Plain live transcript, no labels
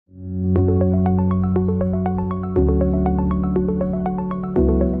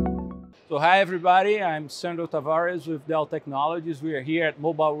So hi everybody, I'm Sandro Tavares with Dell Technologies. We are here at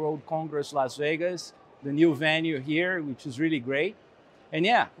Mobile World Congress Las Vegas, the new venue here, which is really great. And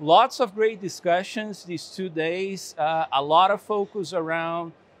yeah, lots of great discussions these 2 days. A lot of focus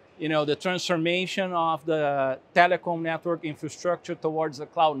around, the transformation of the telecom network infrastructure towards the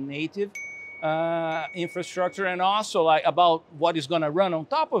cloud native infrastructure, and also like about what is going to run on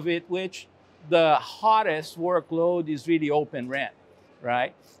top of it, which the hottest workload is really Open RAN,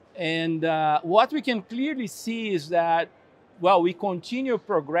 right? And what we can clearly see is that, well, we continue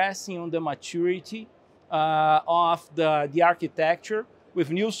progressing on the maturity of the architecture,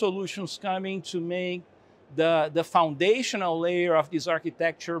 with new solutions coming to make the foundational layer of this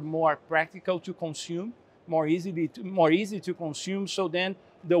architecture more practical to consume, more easy to consume. So then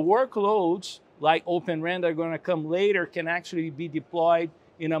the workloads like Open RAN that are going to come later can actually be deployed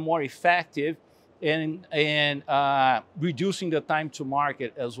in a more effective and reducing the time to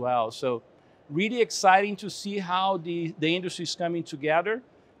market as well. So really exciting to see how the industry is coming together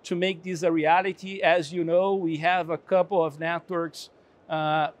to make this a reality. As you know, we have a couple of networks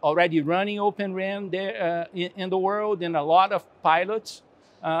already running Open RAN there, in the world, and a lot of pilots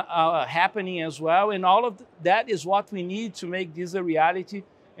happening as well. And all of that is what we need to make this a reality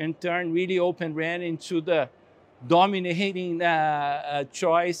and turn really Open RAN into the dominating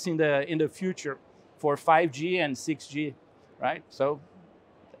choice in the future for 5G and 6G, right? So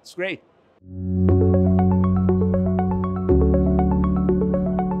that's great.